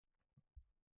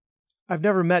I've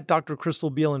never met Dr. Crystal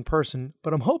Beal in person,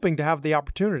 but I'm hoping to have the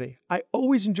opportunity. I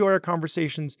always enjoy our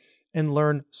conversations and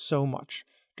learn so much.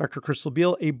 Dr. Crystal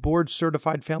Beal, a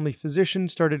board-certified family physician,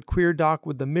 started Queer Doc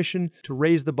with the mission to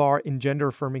raise the bar in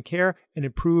gender-affirming care and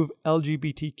improve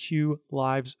LGBTQ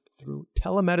lives through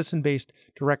telemedicine-based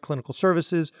direct clinical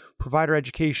services, provider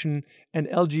education, and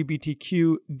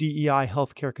LGBTQ DEI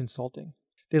healthcare consulting.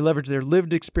 They leverage their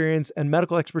lived experience and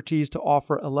medical expertise to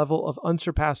offer a level of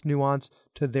unsurpassed nuance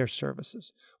to their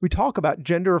services. We talk about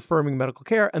gender-affirming medical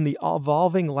care and the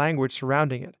evolving language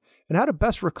surrounding it, and how to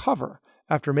best recover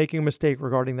after making a mistake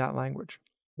regarding that language.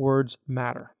 Words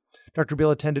matter. Dr.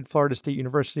 Beal attended Florida State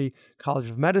University College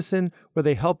of Medicine, where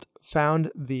they helped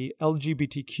found the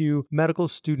LGBTQ medical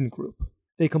student group.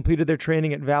 They completed their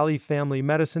training at Valley Family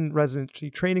Medicine Residency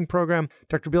Training Program.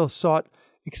 Dr. Beal sought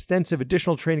extensive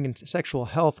additional training in sexual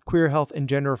health, queer health, and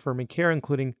gender-affirming care,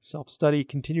 including self-study,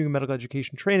 continuing medical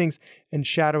education trainings, and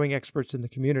shadowing experts in the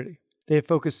community. They have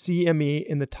focused CME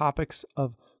in the topics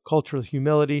of cultural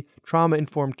humility,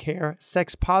 trauma-informed care,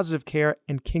 sex-positive care,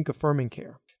 and kink-affirming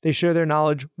care. They share their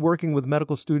knowledge working with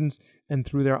medical students and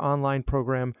through their online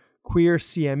program,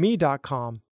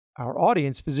 queercme.com. Our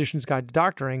audience, Physician's Guide to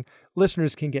Doctoring,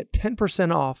 listeners can get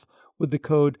 10% off with the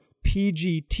code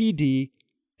PGTD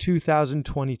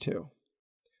 2022.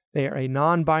 They are a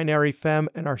non-binary femme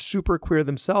and are super queer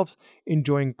themselves,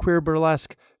 enjoying queer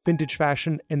burlesque, vintage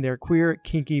fashion, and their queer,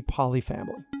 kinky poly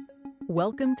family.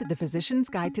 Welcome to the Physician's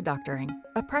Guide to Doctoring,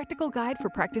 a practical guide for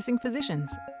practicing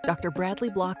physicians. Dr. Bradley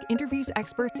Block interviews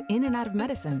experts in and out of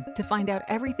medicine to find out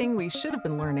everything we should have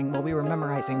been learning while we were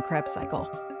memorizing Krebs cycle.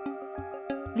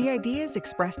 The ideas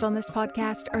expressed on this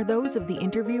podcast are those of the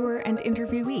interviewer and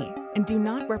interviewee and do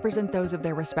not represent those of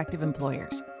their respective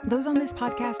employers. Those on this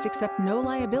podcast accept no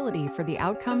liability for the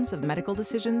outcomes of medical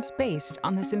decisions based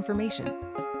on this information.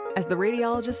 As the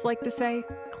radiologists like to say,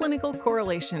 clinical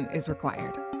correlation is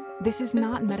required. This is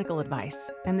not medical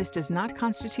advice, and this does not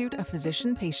constitute a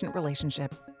physician-patient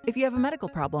relationship. If you have a medical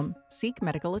problem, seek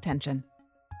medical attention.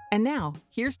 And now,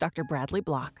 here's Dr. Bradley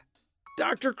Block.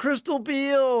 Dr. Crystal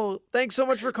Beal, thanks so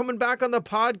much for coming back on the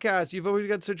podcast. You've always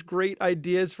got such great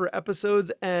ideas for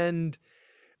episodes, and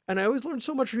I always learn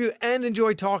so much from you and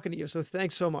enjoy talking to you. So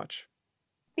thanks so much.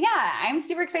 Yeah, I'm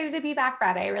super excited to be back,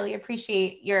 Brad. I really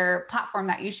appreciate your platform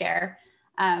that you share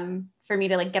for me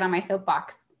to get on my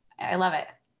soapbox. I love it.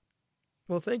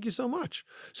 Well, thank you so much.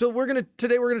 So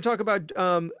today we're gonna talk about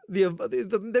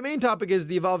the main topic is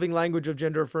the evolving language of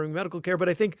gender affirming medical care. But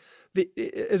I think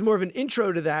as more of an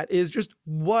intro to that is just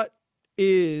what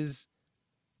is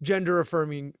gender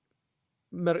affirming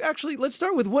medical. Actually, let's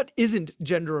start with what isn't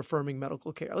gender affirming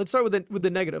medical care. Let's start with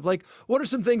the negative. Like, what are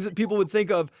some things that people would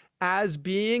think of as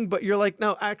being, but you're like,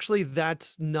 no, actually,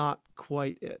 that's not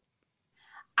quite it.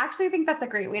 Actually, I think that's a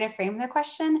great way to frame the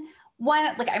question. One,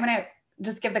 I'm gonna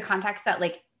just give the context that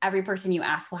every person you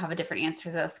ask will have a different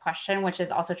answer to this question, which is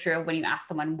also true when you ask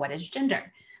someone, what is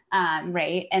gender?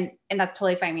 Right. And that's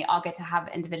totally fine. We all get to have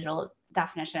individual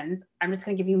definitions. I'm just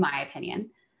going to give you my opinion,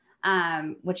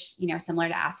 which, similar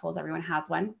to assholes, everyone has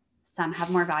one. Some have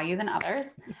more value than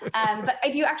others. But I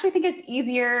do actually think it's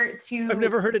easier to... I've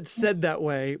never heard it said that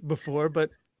way before, but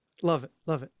love it.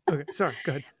 Love it. Okay. Sorry.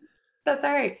 Go ahead. That's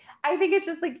all right. I think it's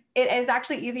just it is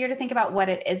actually easier to think about what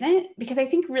it isn't, because I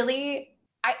think really,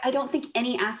 I don't think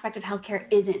any aspect of healthcare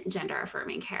isn't gender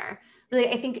affirming care. Really,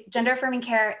 I think gender affirming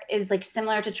care is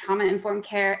similar to trauma informed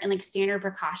care and standard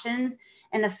precautions,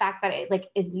 and the fact that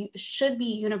it should be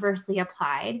universally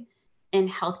applied in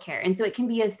healthcare. And so it can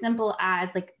be as simple as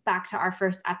back to our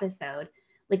first episode,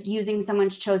 using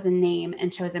someone's chosen name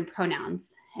and chosen pronouns.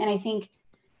 And I think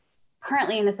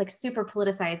currently in this super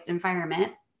politicized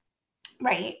environment,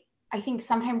 right, I think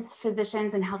sometimes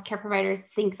physicians and healthcare providers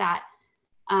think that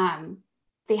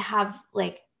they have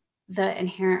the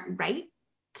inherent right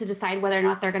to decide whether or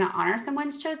not they're going to honor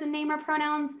someone's chosen name or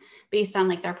pronouns based on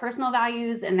their personal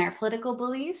values and their political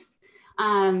beliefs.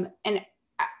 And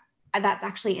that's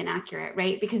actually inaccurate,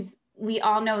 right? Because we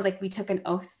all know we took an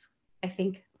oath. I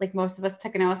think most of us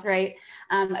took an oath, right?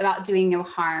 About doing no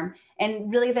harm.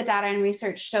 And really the data and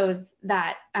research shows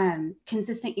that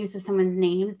consistent use of someone's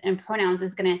names and pronouns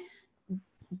is going to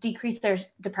decrease their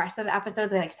depressive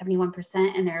episodes by 71%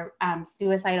 and their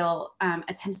suicidal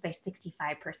attempts by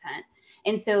 65%.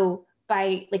 And so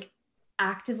by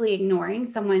actively ignoring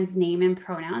someone's name and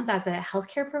pronouns as a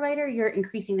healthcare provider, you're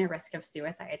increasing their risk of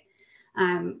suicide,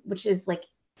 which is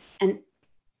an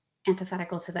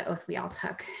antithetical to the oath we all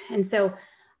took. And so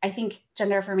I think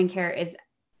gender affirming care is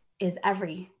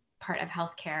every part of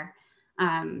healthcare.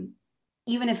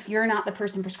 even if you're not the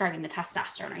person prescribing the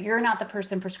testosterone, or you're not the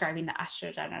person prescribing the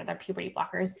estrogen or the puberty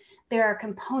blockers, there are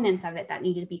components of it that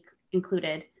need to be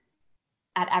included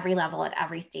at every level, at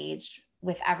every stage,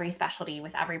 with every specialty,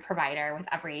 with every provider, with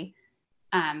every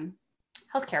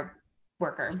healthcare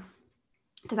worker.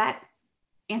 Does that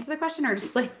answer the question, or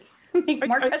just like make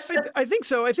more questions? I think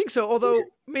so. I think so. Although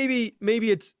maybe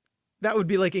that would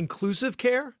be like inclusive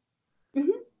care. Mm-hmm.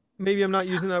 Maybe I'm not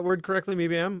using that word correctly.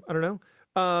 Maybe I am. I don't know.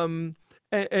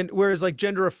 And whereas like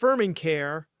gender affirming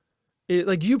care,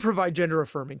 like you provide gender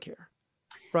affirming care,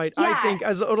 right? Yeah. I think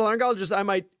as an otolaryngologist, I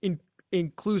might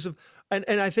inclusive,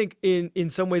 and I think in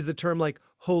some ways the term like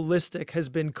holistic has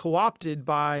been co-opted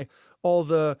by all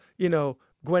the,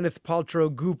 Gwyneth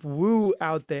Paltrow goop woo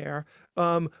out there.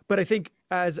 But I think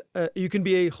as you can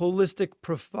be a holistic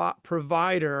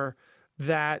provider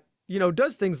that,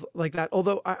 does things like that.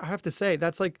 Although I have to say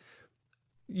that's like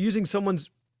using someone's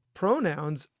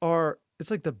pronouns it's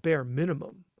like the bare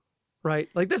minimum, right?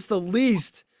 Like that's the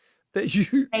least that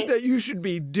you should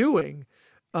be doing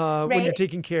when you're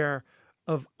taking care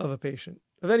of a patient,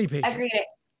 of any patient.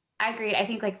 Agreed. I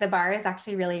think like the bar is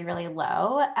actually really, really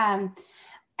low. And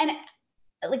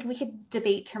like we could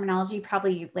debate terminology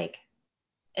probably like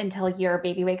until your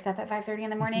baby wakes up at 5:30 in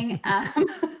the morning.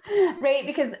 Right?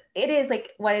 Because it is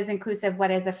like, what is inclusive, what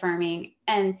is affirming?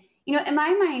 And, in my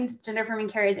mind, gender affirming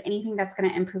care is anything that's going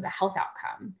to improve a health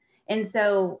outcome. And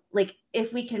so like,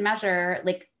 if we can measure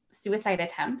like suicide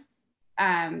attempts,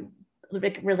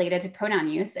 like related to pronoun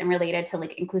use and related to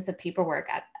like inclusive paperwork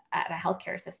at a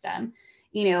healthcare system,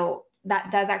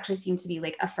 that does actually seem to be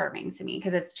like affirming to me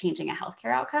because it's changing a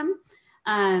healthcare outcome.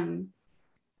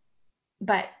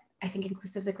 But I think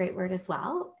inclusive is a great word as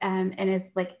well. And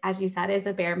it's like, as you said, is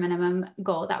a bare minimum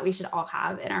goal that we should all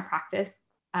have in our practice,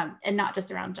 and not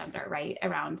just around gender, right?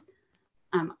 Around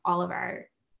all of our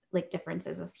like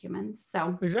differences as humans.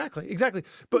 So exactly.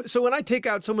 But so when I take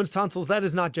out someone's tonsils, that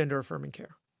is not gender affirming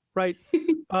care, right?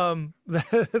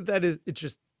 That is,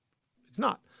 it's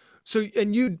not. So,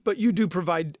 but you do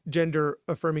provide gender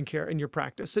affirming care in your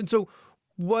practice. And so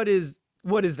what is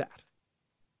that?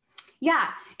 Yeah.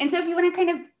 And so if you want to kind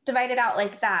of divide it out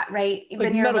like that, right? Like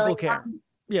then you're medical really care.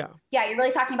 Yeah, you're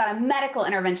really talking about a medical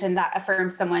intervention that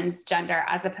affirms someone's gender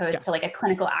as opposed to like a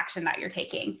clinical action that you're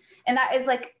taking. And that is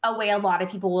like a way a lot of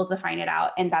people will define it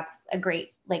out. And that's a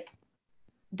great like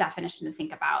definition to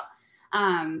think about.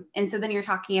 And so then you're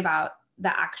talking about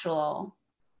the actual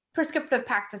prescriptive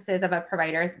practices of a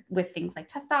provider with things like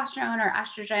testosterone or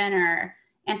estrogen or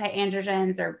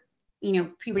anti-androgens or,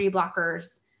 puberty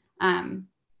blockers.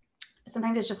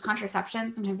 Sometimes it's just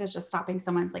contraception. Sometimes it's just stopping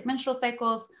someone's like menstrual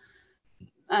cycles.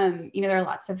 There are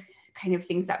lots of kind of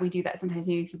things that we do that sometimes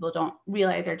maybe people don't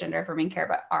realize are gender affirming care,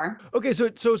 but are. Okay.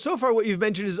 So far what you've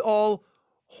mentioned is all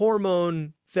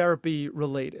hormone therapy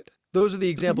related. Those are the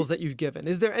examples that you've given.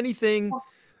 Is there anything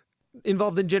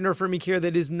involved in gender affirming care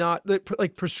that is not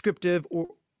like prescriptive or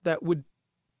that would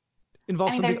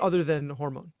involve something other than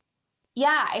hormone?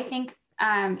 Yeah, I think,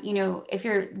 if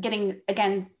you're getting,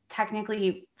 again,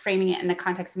 technically framing it in the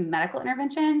context of medical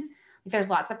interventions, there's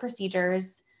lots of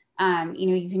procedures.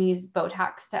 You can use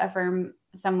Botox to affirm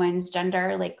someone's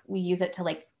gender. Like we use it to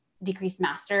like decrease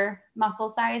master muscle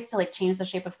size to like change the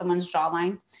shape of someone's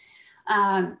jawline.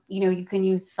 You can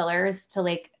use fillers to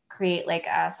like create like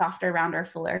a softer, rounder,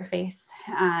 fuller face.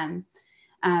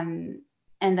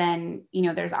 And then,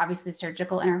 there's obviously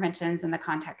surgical interventions in the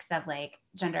context of like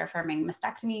gender affirming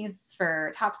mastectomies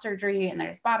for top surgery, and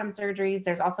there's bottom surgeries.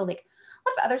 There's also like a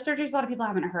lot of other surgeries a lot of people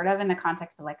haven't heard of in the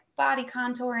context of like body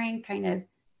contouring. Kind of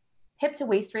hip to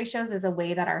waist ratios is a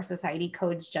way that our society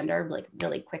codes gender like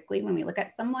really quickly when we look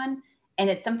at someone. And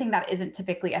it's something that isn't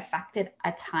typically affected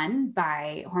a ton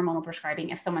by hormonal prescribing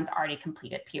if someone's already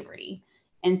completed puberty.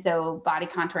 And so body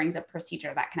contouring is a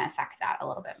procedure that can affect that a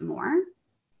little bit more.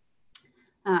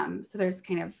 So there's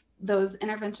kind of those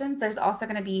interventions. There's also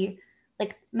going to be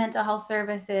like mental health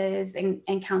services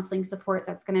and counseling support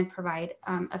that's going to provide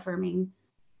affirming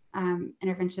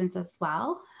interventions as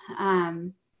well.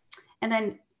 And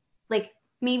then like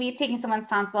maybe taking someone's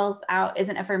tonsils out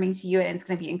isn't affirming to you and it's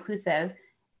going to be inclusive.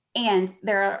 And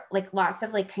there are like lots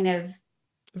of like kind of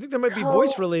I think there might be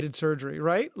voice-related surgery,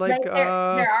 right? Like there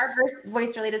are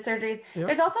voice-related surgeries. Yep.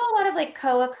 There's also a lot of like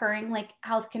co-occurring like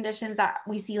health conditions that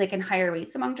we see like in higher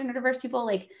rates among gender diverse people,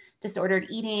 like disordered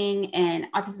eating and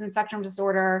autism spectrum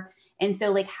disorder. And so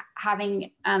like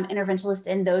having interventionists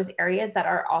in those areas that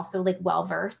are also like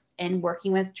well-versed in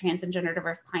working with trans and gender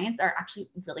diverse clients are actually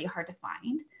really hard to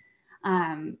find,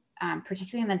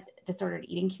 particularly in the disordered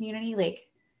eating community. Like,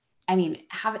 I mean,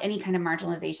 have any kind of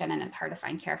marginalization and it's hard to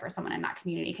find care for someone in that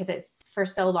community because it's for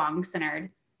so long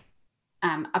centered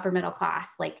upper middle class,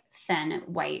 like thin,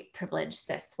 white, privileged,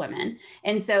 cis women.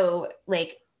 And so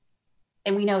like,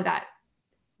 and we know that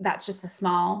that's just a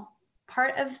small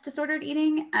part of disordered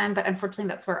eating. But unfortunately,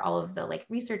 that's where all of the like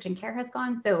research and care has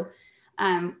gone. So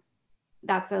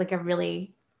that's like a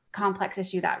really complex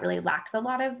issue that really lacks a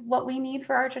lot of what we need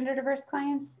for our gender diverse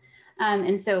clients.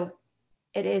 And so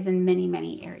it is in many,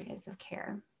 many areas of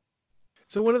care.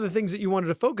 So one of the things that you wanted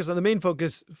to focus on, the main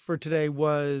focus for today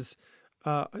was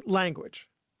language,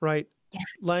 right? Yeah.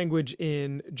 Language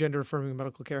in gender affirming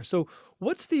medical care. So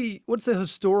what's the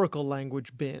historical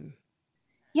language been?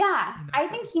 Yeah, I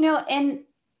think, and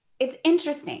it's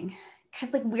interesting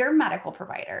because like we're medical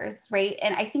providers, right?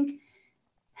 And I think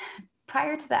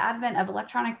prior to the advent of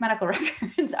electronic medical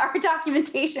records, our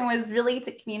documentation was really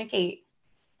to communicate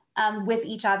with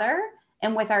each other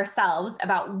and with ourselves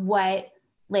about what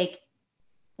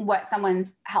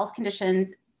someone's health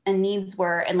conditions and needs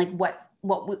were, and like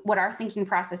what our thinking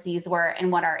processes were, and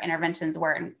what our interventions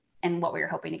were, and what we were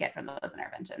hoping to get from those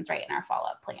interventions, right, in our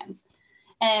follow-up plans.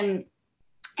 And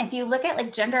if you look at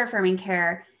like gender affirming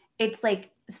care, it's like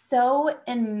so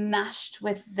enmeshed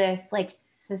with this like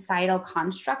societal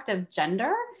construct of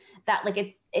gender that like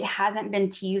it hasn't been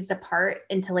teased apart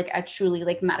into like a truly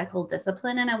like medical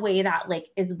discipline in a way that like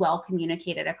is well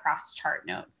communicated across chart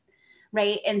notes,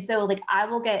 right? And so like I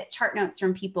will get chart notes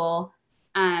from people,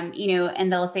 and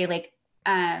they'll say like,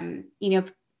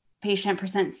 patient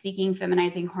percent seeking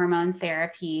feminizing hormone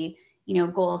therapy,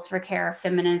 goals for care,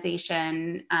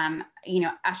 feminization, estrogen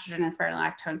and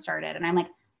spironolactone started. And I'm like,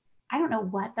 I don't know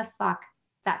what the fuck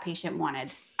that patient wanted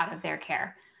out of their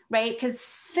care, right? Because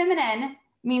feminine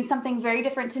means something very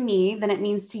different to me than it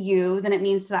means to you, than it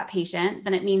means to that patient,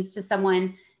 than it means to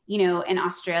someone, in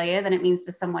Australia, than it means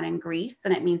to someone in Greece,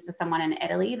 than it means to someone in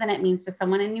Italy, than it means to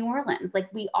someone in New Orleans.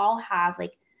 Like we all have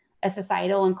like a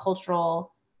societal and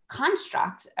cultural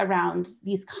construct around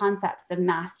these concepts of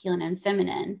masculine and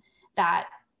feminine that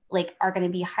like are going to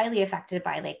be highly affected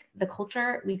by like the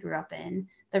culture we grew up in,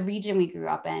 the region we grew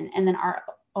up in, and then our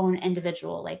own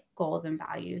individual like goals and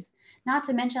values, not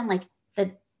to mention like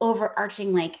the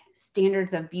overarching like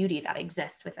standards of beauty that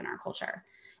exists within our culture.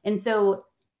 And so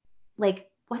like,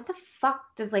 what the fuck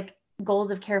does like goals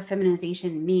of care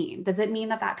feminization mean? Does it mean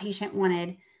that that patient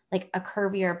wanted like a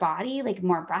curvier body, like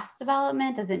more breast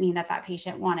development? Does it mean that that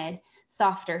patient wanted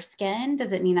softer skin?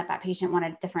 Does it mean that that patient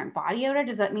wanted different body odor?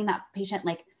 Does that mean that patient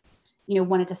like,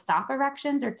 wanted to stop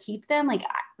erections or keep them? Like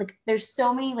there's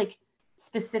so many like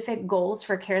specific goals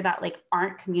for care that like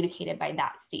aren't communicated by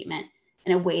that statement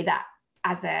in a way that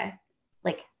as a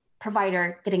like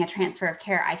provider getting a transfer of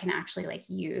care, I can actually like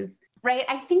use, right?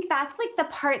 I think that's like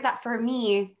the part that for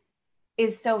me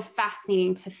is so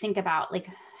fascinating to think about, like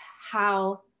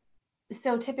how,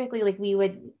 so typically like we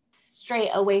would stray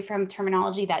away from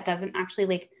terminology that doesn't actually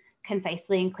like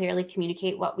concisely and clearly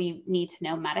communicate what we need to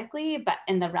know medically, but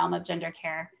in the realm of gender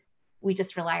care, we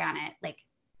just rely on it like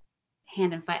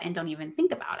hand and foot and don't even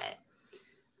think about it.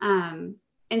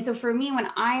 And so for me, when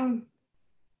I'm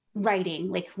writing,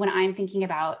 like when I'm thinking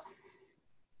about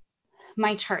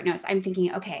my chart notes, I'm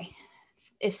thinking, okay,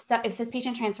 if this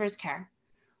patient transfers care,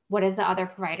 what does the other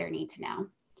provider need to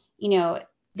know?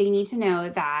 They need to know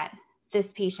that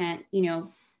this patient,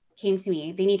 came to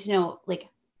me. They need to know like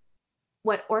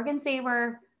what organs they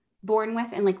were born with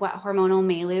and like what hormonal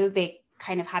milieu they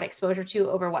kind of had exposure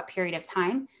to over what period of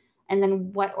time. And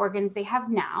then what organs they have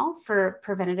now for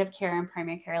preventative care and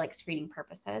primary care, like screening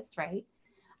purposes, right?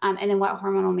 And then what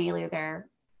hormonal milieu they're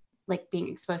like being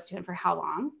exposed to and for how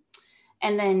long.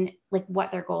 And then like what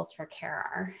their goals for care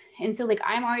are. And so like,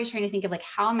 I'm always trying to think of like,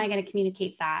 how am I going to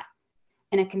communicate that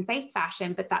in a concise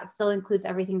fashion, but that still includes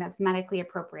everything that's medically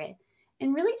appropriate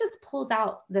and really just pulls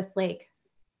out this like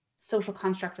social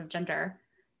construct of gender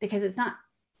because it's not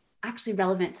actually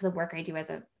relevant to the work I do as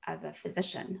a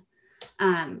physician.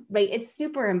 Right. It's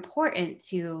super important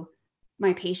to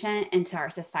my patient and to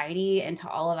our society and to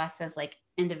all of us as like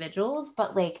individuals.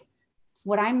 But like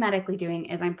what I'm medically doing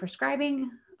is I'm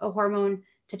prescribing a hormone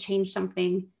to change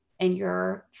something in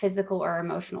your physical or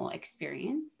emotional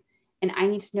experience. And I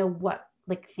need to know what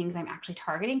like things I'm actually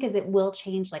targeting because it will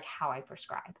change like how I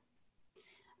prescribe.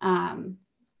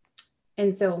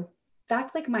 And so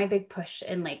that's like my big push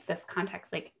in like this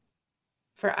context, like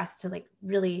for us to like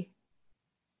really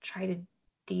try to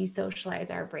desocialize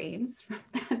our brains from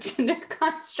that gender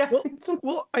construct.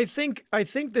 Well, I think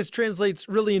this translates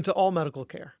really into all medical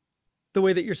care, the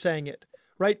way that you're saying it,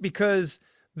 right? Because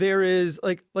there is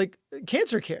like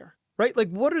cancer care, right? Like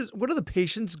what are the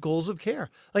patient's goals of care?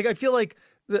 Like I feel like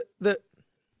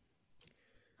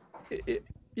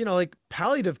like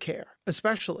palliative care,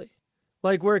 especially,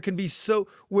 Like where it can be so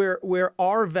where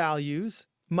our values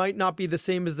might not be the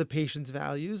same as the patient's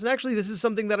values. And actually, this is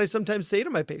something that I sometimes say to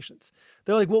my patients.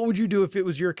 They're like, "What would you do if it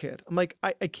was your kid?" I'm like,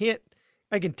 I can't.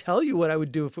 I can tell you what I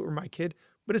would do if it were my kid,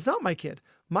 but it's not my kid.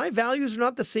 My values are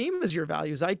not the same as your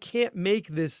values. I can't make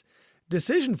this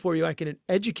decision for you. I can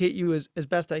educate you as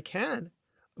best I can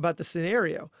about the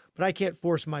scenario, but I can't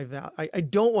force my I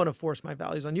don't want to force my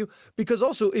values on you, because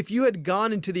also if you had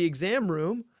gone into the exam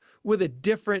room with a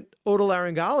different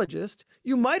otolaryngologist,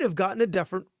 you might have gotten a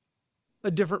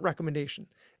different recommendation.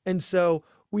 And so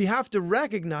we have to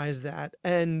recognize that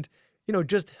and,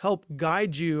 just help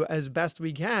guide you as best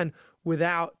we can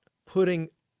without putting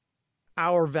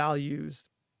our values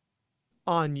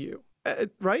on you.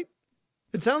 Right?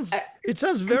 It sounds very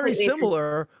Completely agree.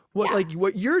 similar. Yeah.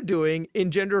 What you're doing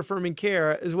in gender affirming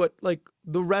care is what like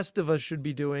the rest of us should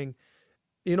be doing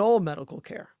in all medical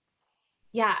care.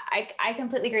 Yeah, I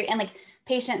completely agree. And like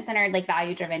patient-centered, like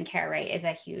value-driven care, right, is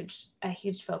a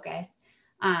huge focus.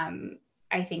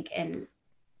 I think in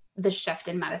the shift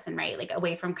in medicine, right? Like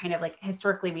away from kind of like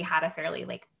historically we had a fairly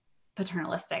like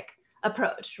paternalistic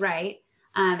approach, right?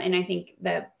 And I think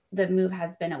the move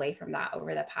has been away from that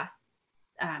over the past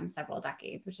several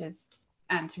decades, which is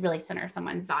to really center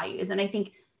someone's values. And I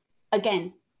think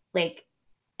again, like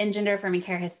in gender affirming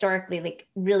care historically, like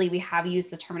really we have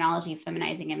used the terminology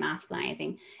feminizing and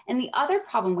masculinizing. And the other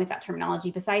problem with that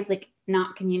terminology, besides like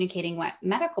not communicating what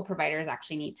medical providers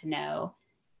actually need to know,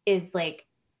 is like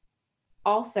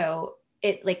also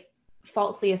it like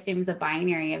falsely assumes a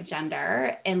binary of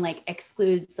gender and like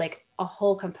excludes like a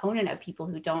whole component of people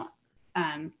who don't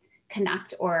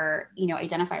connect or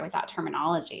identify with that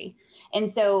terminology.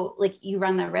 And so like you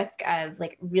run the risk of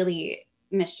like really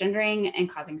misgendering and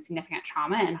causing significant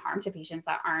trauma and harm to patients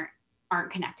that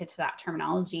aren't connected to that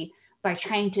terminology by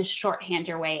trying to shorthand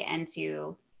your way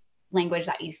into language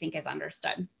that you think is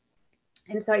understood.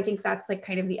 And so I think that's like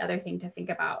kind of the other thing to think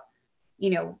about,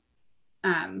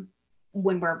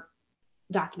 when we're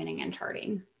documenting and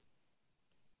charting.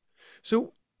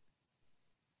 So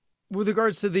with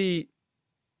regards to the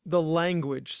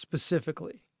language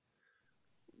specifically,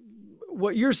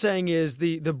 what you're saying is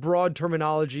the broad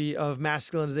terminology of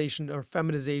masculinization or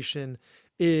feminization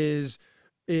is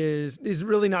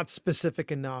really not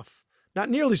specific enough, not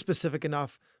nearly specific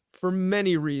enough for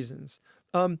many reasons.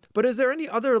 But is there any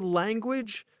other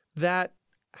language that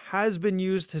has been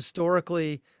used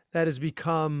historically that has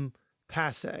become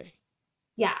passe?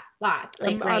 Yeah, lots.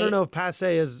 Like, I don't right. know if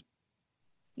passe is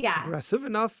Yeah. aggressive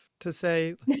enough to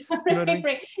say, you know what I Right, mean?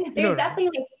 right. You know There's what I mean?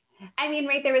 definitely like, I mean,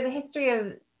 right, there was a history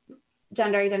of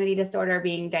gender identity disorder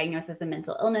being diagnosed as a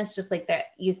mental illness, just like that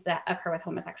used to occur with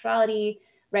homosexuality,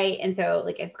 right? And so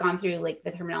like it's gone through like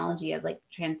the terminology of like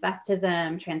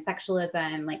transvestism,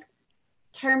 transsexualism, like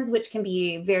terms which can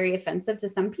be very offensive to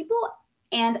some people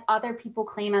and other people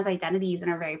claim as identities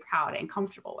and are very proud and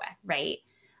comfortable with, right?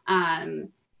 Um,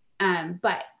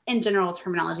 but in general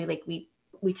terminology, like we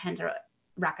tend to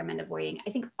recommend avoiding. I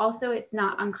think also it's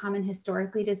not uncommon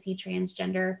historically to see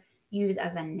transgender used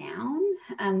as a noun.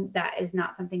 That is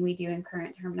not something we do in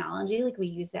current terminology. Like we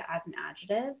use it as an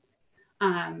adjective.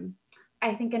 Um,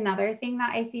 I think another thing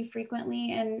that I see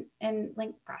frequently in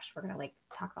like, gosh, we're gonna like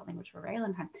talk about language for a very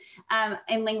long time.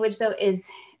 In language though is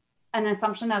an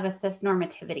assumption of a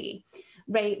cisnormativity,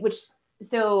 right? Which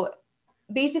so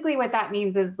basically what that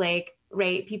means is like,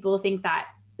 right, people think that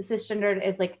cisgendered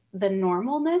is like the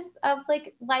normalness of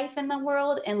like life in the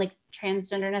world and like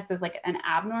transgenderness is like an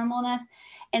abnormalness.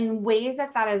 And ways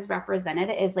that that is represented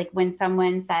is like when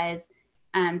someone says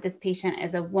this patient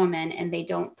is a woman and they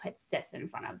don't put cis in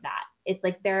front of that. It's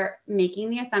like they're making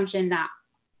the assumption that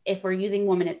if we're using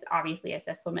woman, it's obviously a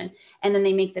cis woman. And then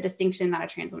they make the distinction that a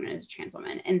trans woman is a trans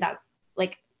woman. And that's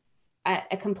like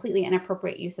a completely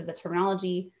inappropriate use of the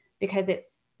terminology because it's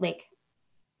like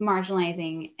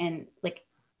marginalizing and like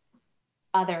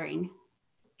othering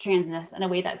transness in a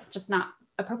way that's just not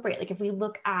appropriate. Like if we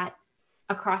look at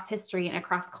across history and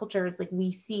across cultures, like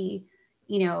we see,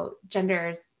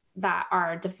 genders that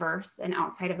are diverse and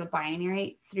outside of a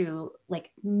binary through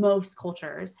like most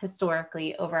cultures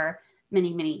historically over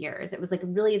many, many years. It was like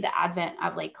really the advent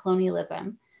of like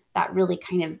colonialism that really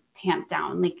kind of tamped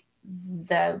down like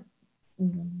the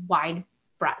wide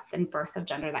breadth and birth of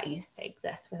gender that used to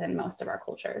exist within most of our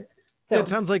cultures. Yeah, it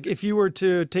So sounds like if you were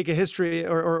to take a history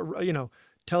or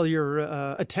tell your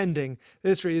attending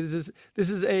history, this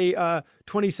is a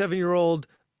 27-year-old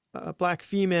black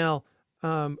female.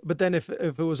 But then if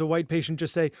it was a white patient,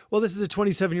 just say, well, this is a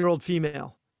 27-year-old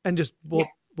female, and just yeah,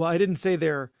 well, I didn't say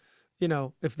they're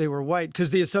if they were white, because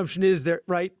the assumption is that,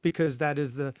 right, because that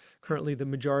is currently the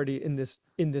majority in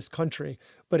this country.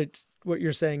 But it's what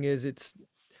you're saying is it's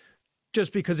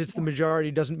just because it's the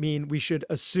majority doesn't mean we should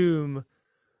assume,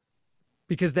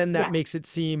 because then that makes it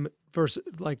seem versus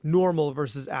like normal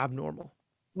versus abnormal.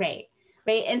 Right.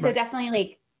 And so definitely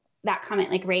like that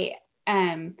comment, like, right.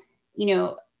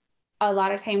 A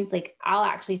lot of times, like I'll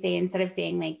actually say, instead of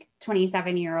saying like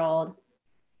 27-year-old,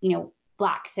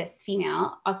 Black cis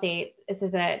female, I'll say this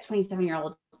is a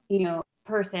 27-year-old,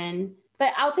 person,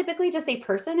 but I'll typically just say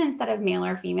person instead of male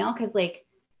or female. Cause like,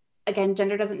 again,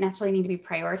 gender doesn't necessarily need to be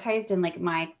prioritized in like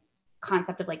my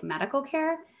concept of like medical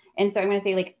care. And so I'm going to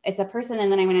say like, it's a person.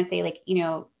 And then I'm going to say like,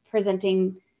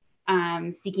 presenting,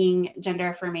 seeking gender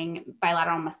affirming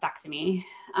bilateral mastectomy,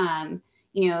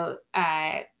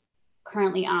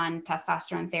 currently on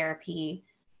testosterone therapy,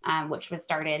 which was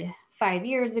started 5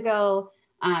 years ago,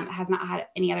 has not had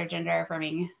any other gender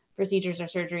affirming procedures or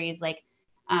surgeries. Like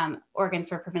organs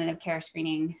for preventative care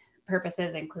screening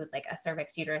purposes include like a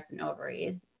cervix, uterus, and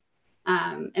ovaries,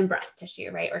 and breast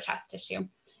tissue, right, or chest tissue.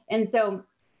 And so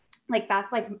like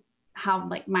that's like how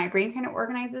like my brain kind of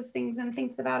organizes things and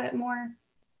thinks about it more.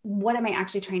 What am I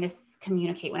actually trying to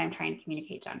communicate when I'm trying to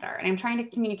communicate gender? And I'm trying to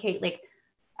communicate like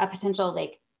a potential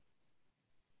like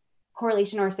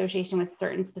correlation or association with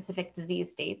certain specific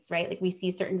disease states, right? Like we see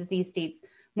certain disease states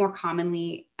more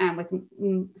commonly with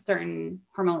certain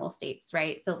hormonal states,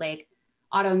 right? So like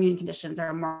autoimmune conditions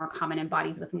are more common in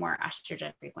bodies with more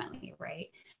estrogen frequently, right?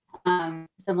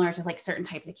 Similar to like certain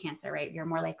types of cancer, right? You're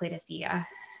more likely to see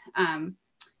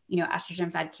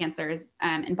estrogen-fed cancers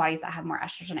in bodies that have more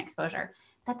estrogen exposure.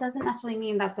 That doesn't necessarily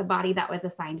mean that's a body that was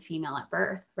assigned female at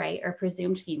birth, right? Or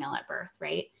presumed female at birth,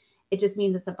 right? It just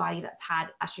means it's a body that's had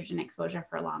estrogen exposure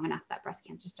for long enough that breast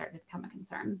cancer started to become a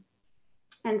concern.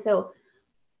 And so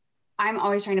I'm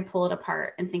always trying to pull it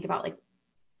apart and think about like,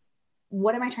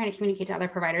 what am I trying to communicate to other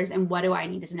providers and what do I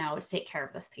need to know to take care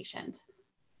of this patient?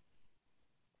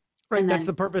 Right. That's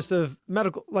the purpose of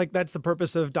medical, like that's the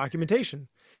purpose of documentation.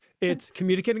 It's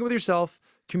communicating with yourself,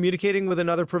 communicating with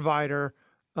another provider,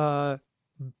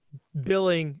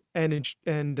 billing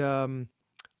and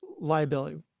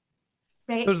liability.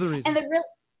 Right. Those are the reasons.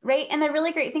 And the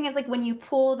really great thing is like when you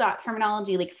pull that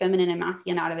terminology, like feminine and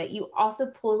masculine out of it, you also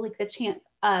pull like the chance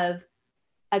of,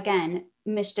 again,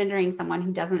 misgendering someone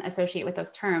who doesn't associate with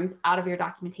those terms out of your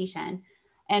documentation.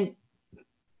 And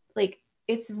like,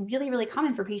 it's really, really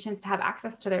common for patients to have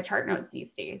access to their chart notes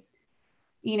these days,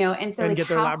 and so and like get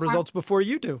their lab results before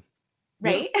you do.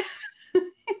 Right. Yeah.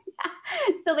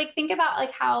 So like, think about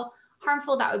like how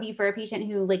harmful that would be for a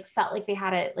patient who like felt like they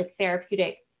had a like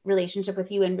therapeutic relationship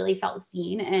with you and really felt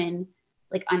seen and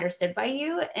like understood by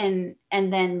you. And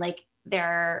then like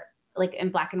they're like in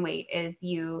black and white is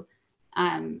you,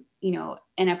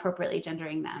 inappropriately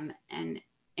gendering them and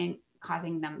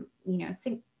causing them,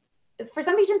 for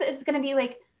some patients, it's going to be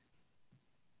like,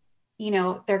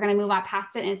 they're going to move on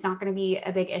past it and it's not going to be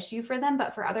a big issue for them.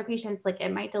 But for other patients, like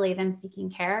it might delay them seeking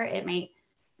care. It might,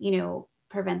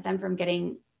 prevent them from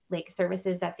getting like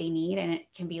services that they need. And it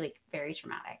can be like very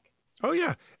traumatic. Oh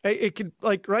yeah. It could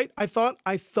like, right. I thought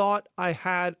I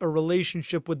had a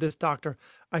relationship with this doctor.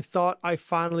 I thought I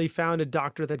finally found a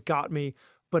doctor that got me,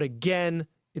 but again,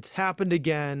 it's happened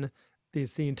again.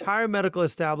 It's the entire medical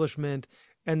establishment.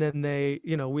 And then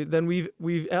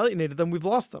we've alienated them. We've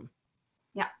lost them.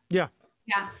 Yeah. Yeah.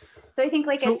 Yeah. So I think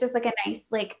like, it's just like a nice,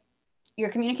 like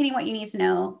you're communicating what you need to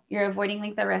know. You're avoiding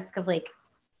like the risk of like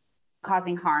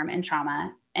causing harm and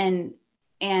trauma. And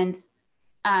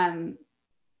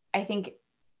I think,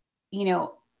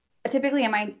 typically in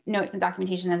my notes and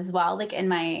documentation as well, like in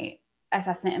my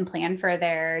assessment and plan for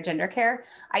their gender care,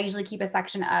 I usually keep a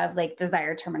section of like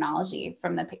desired terminology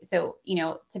from so,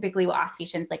 typically we'll ask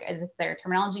patients like, is this their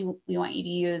terminology you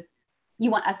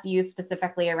want us to use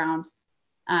specifically around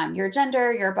your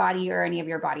gender, your body, or any of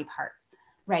your body parts,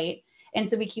 right? And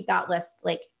so we keep that list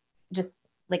like, just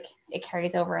like it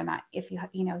carries over, and that if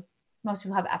most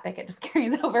people have Epic, it just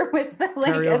carries over with the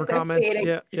like carryover comments,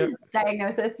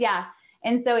 diagnosis,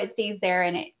 and so it stays there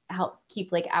and it helps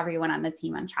keep like everyone on the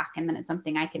team on track, and then it's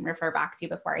something I can refer back to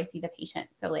before I see the patient,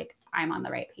 so like I'm on the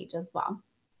right page as well.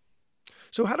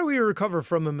 So how do we recover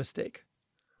from a mistake,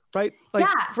 right? Like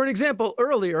for an example,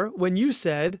 earlier when you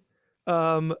said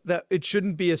that it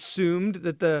shouldn't be assumed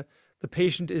that the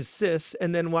patient is cis.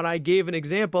 And then when I gave an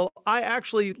example, I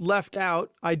actually left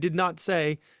out, I did not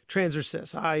say trans or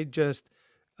cis. I just,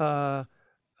 so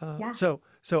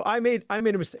I made a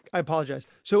mistake. I apologize.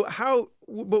 So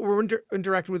but we're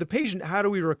interacting with the patient. How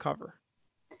do we recover?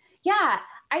 Yeah.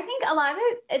 I think a lot of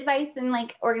advice in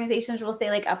like organizations will say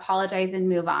like apologize and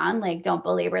move on, like don't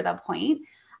belabor the point.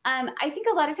 I think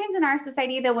a lot of times in our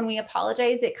society though, when we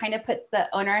apologize, it kind of puts the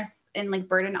onus and like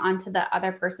burden onto the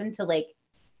other person to like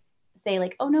say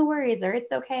like, oh, no worries, or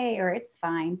it's okay, or it's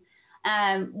fine.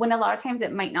 When a lot of times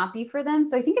it might not be for them.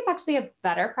 So I think it's actually a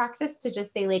better practice to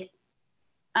just say like,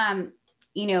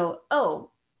 oh,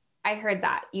 I heard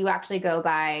that you actually go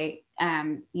by,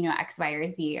 X, Y,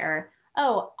 or Z, or,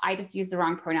 oh, I just used the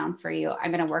wrong pronouns for you.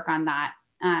 I'm going to work on that.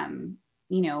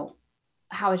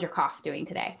 How is your cough doing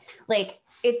today? Like,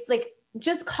 it's like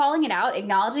just calling it out,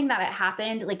 acknowledging that it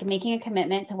happened, like making a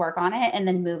commitment to work on it and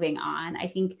then moving on, I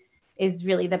think is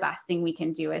really the best thing we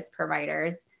can do as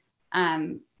providers.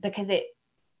 Because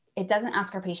it doesn't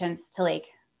ask our patients to like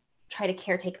try to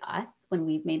caretake us when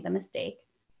we've made the mistake.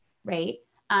 Right.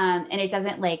 And it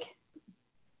doesn't like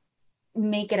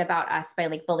make it about us by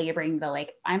like belaboring the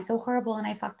like, I'm so horrible and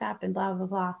I fucked up and blah, blah,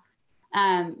 blah.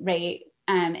 Right.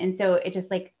 And so it just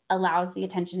like allows the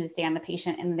attention to stay on the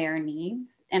patient and their needs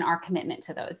and our commitment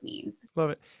to those needs.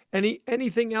 Love it.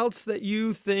 Anything else that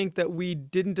you think that we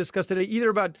didn't discuss today, either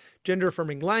about gender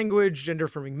affirming language, gender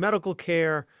affirming medical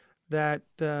care, that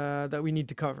we need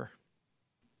to cover?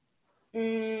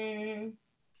 I'm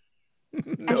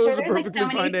No, sure is a there's like perfectly so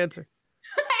many fine answer.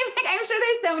 I'm sure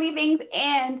there's so many things,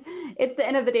 and it's the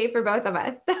end of the day for both of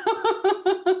us.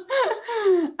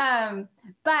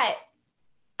 But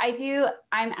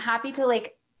I'm happy to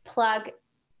like plug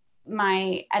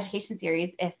my education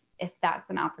series if that's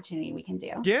an opportunity we can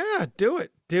do. Yeah, do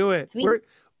it. Sweet.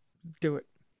 Do it.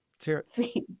 Let's hear it.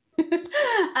 Sweet. So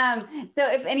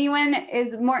if anyone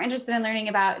is more interested in learning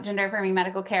about gender affirming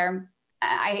medical care,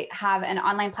 I have an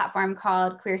online platform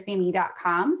called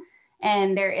queercme.com.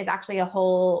 And there is actually a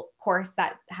whole course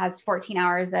that has 14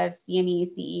 hours of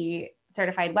CME, CE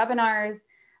certified webinars.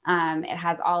 It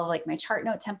has all of like my chart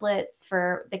note templates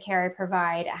for the care I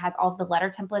provide. It has all of the letter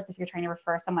templates if you're trying to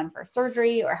refer someone for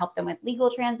surgery or help them with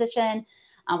legal transition,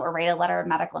 or write a letter of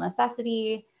medical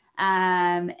necessity.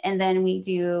 And then we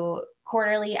do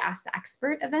quarterly Ask the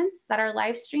Expert events that are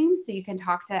live streamed. So you can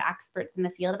talk to experts in the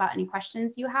field about any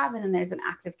questions you have. And then there's an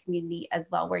active community as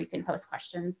well where you can post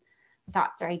questions,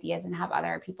 thoughts, or ideas and have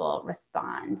other people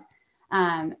respond.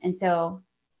 And so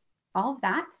all of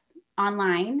that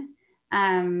online.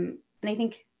 And I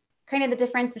think kind of the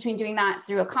difference between doing that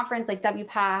through a conference like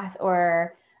WPATH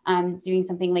or doing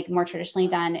something like more traditionally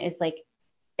done is like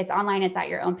it's online, it's at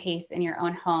your own pace in your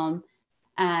own home.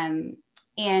 And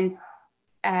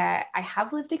I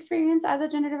have lived experience as a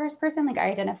gender diverse person. Like I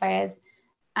identify as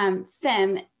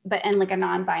femme, but in like a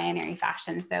non-binary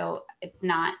fashion. So it's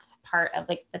not part of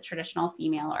like the traditional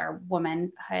female or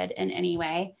womanhood in any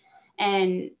way.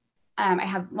 And I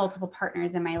have multiple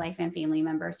partners in my life and family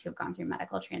members who have gone through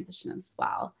medical transition as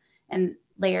well. And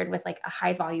layered with like a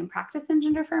high volume practice in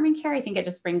gender affirming care, I think it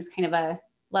just brings kind of a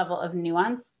level of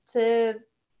nuance to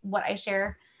what I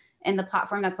share in the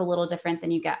platform that's a little different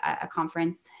than you get at a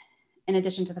conference. In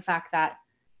addition to the fact that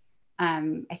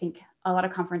I think a lot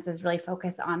of conferences really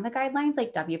focus on the guidelines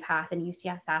like WPATH and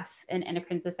UCSF and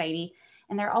Endocrine Society,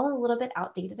 and they're all a little bit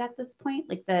outdated at this point.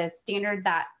 Like the standard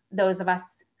that those of us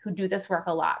who do this work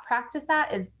a lot practice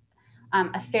at is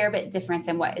a fair bit different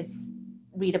than what is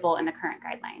readable in the current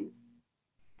guidelines.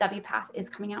 WPATH is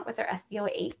coming out with their SCO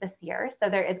 8 this year, so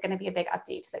there is going to be a big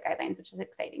update to the guidelines, which is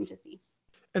exciting to see.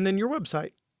 And then your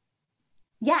website.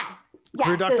 Yes.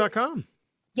 Queerdoc.com.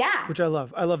 Yeah. Which I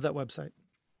love. I love that website.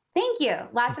 Thank you.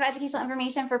 Lots of educational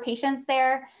information for patients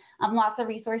there. Lots of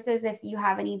resources if you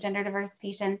have any gender diverse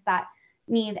patients that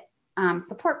need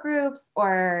support groups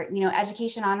or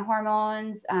education on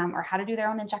hormones or how to do their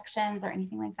own injections or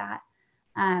anything like that.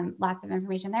 Lots of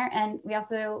information there. And we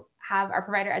also have our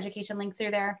provider education link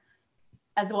through there,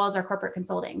 as well as our corporate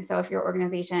consulting. So if your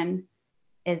organization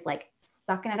is like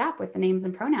sucking it up with the names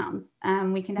and pronouns,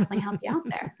 we can definitely help you out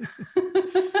there.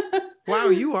 Wow,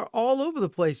 you are all over the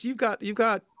place. You're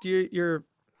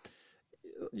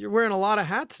wearing a lot of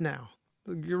hats now.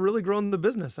 You're really growing the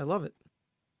business. I love it.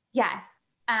 Yes.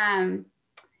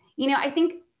 I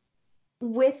think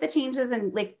with the changes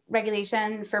in like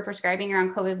regulation for prescribing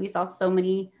around COVID, we saw so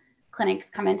many clinics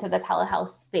come into the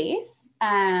telehealth space.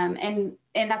 And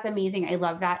that's amazing. I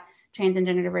love that trans and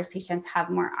gender diverse patients have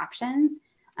more options.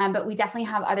 But we definitely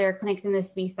have other clinics in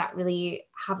this space that really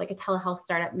have like a telehealth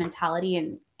startup mentality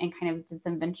and kind of did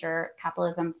some venture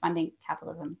capital funding.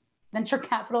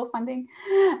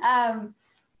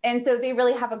 And so they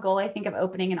really have a goal, I think, of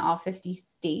opening in all 50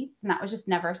 states. And that was just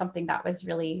never something that was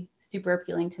really super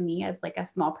appealing to me as like a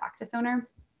small practice owner.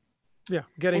 Yeah.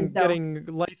 Getting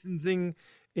licensing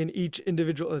in each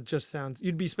individual, it just sounds,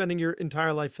 you'd be spending your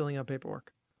entire life filling out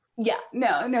paperwork. Yeah,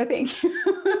 no, thank you.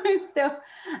 So,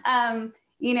 I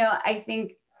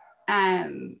think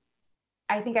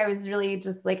I was really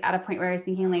just like at a point where I was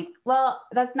thinking like, well,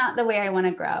 that's not the way I want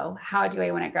to grow. How do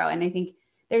I want to grow? And I think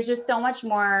there's just so much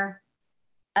more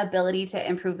ability to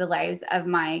improve the lives of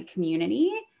my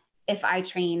community if I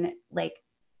train like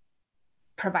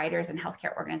providers and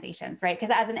healthcare organizations, right?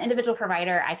 Because as an individual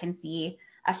provider, I can see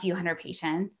a few hundred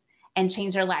patients and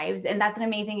change their lives. And that's an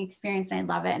amazing experience. And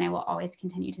I love it. And I will always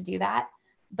continue to do that.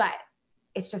 But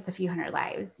it's just a few hundred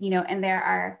lives, and there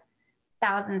are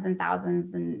thousands and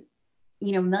thousands and,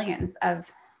 millions of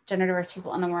gender diverse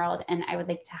people in the world. And I would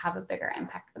like to have a bigger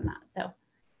impact than that. So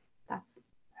that's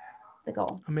the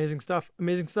goal. Amazing stuff.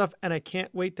 Amazing stuff. And I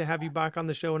can't wait to have you back on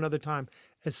the show another time.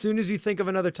 As soon as you think of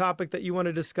another topic that you want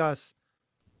to discuss,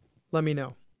 let me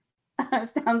know.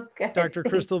 Sounds good. Dr.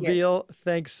 Crystal Beal,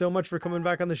 thanks so much for coming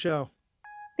back on the show.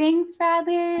 Thanks,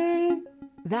 Bradley.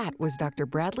 That was Dr.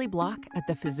 Bradley Block at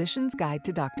the Physician's Guide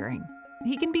to Doctoring.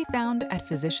 He can be found at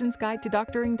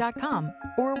physiciansguidetodoctoring.com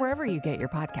or wherever you get your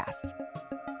podcasts.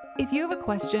 If you have a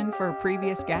question for a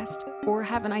previous guest or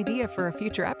have an idea for a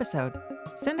future episode,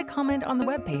 send a comment on the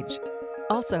webpage.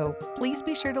 Also, please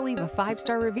be sure to leave a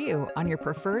 5-star review on your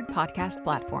preferred podcast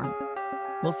platform.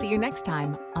 We'll see you next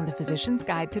time on the Physician's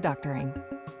Guide to Doctoring.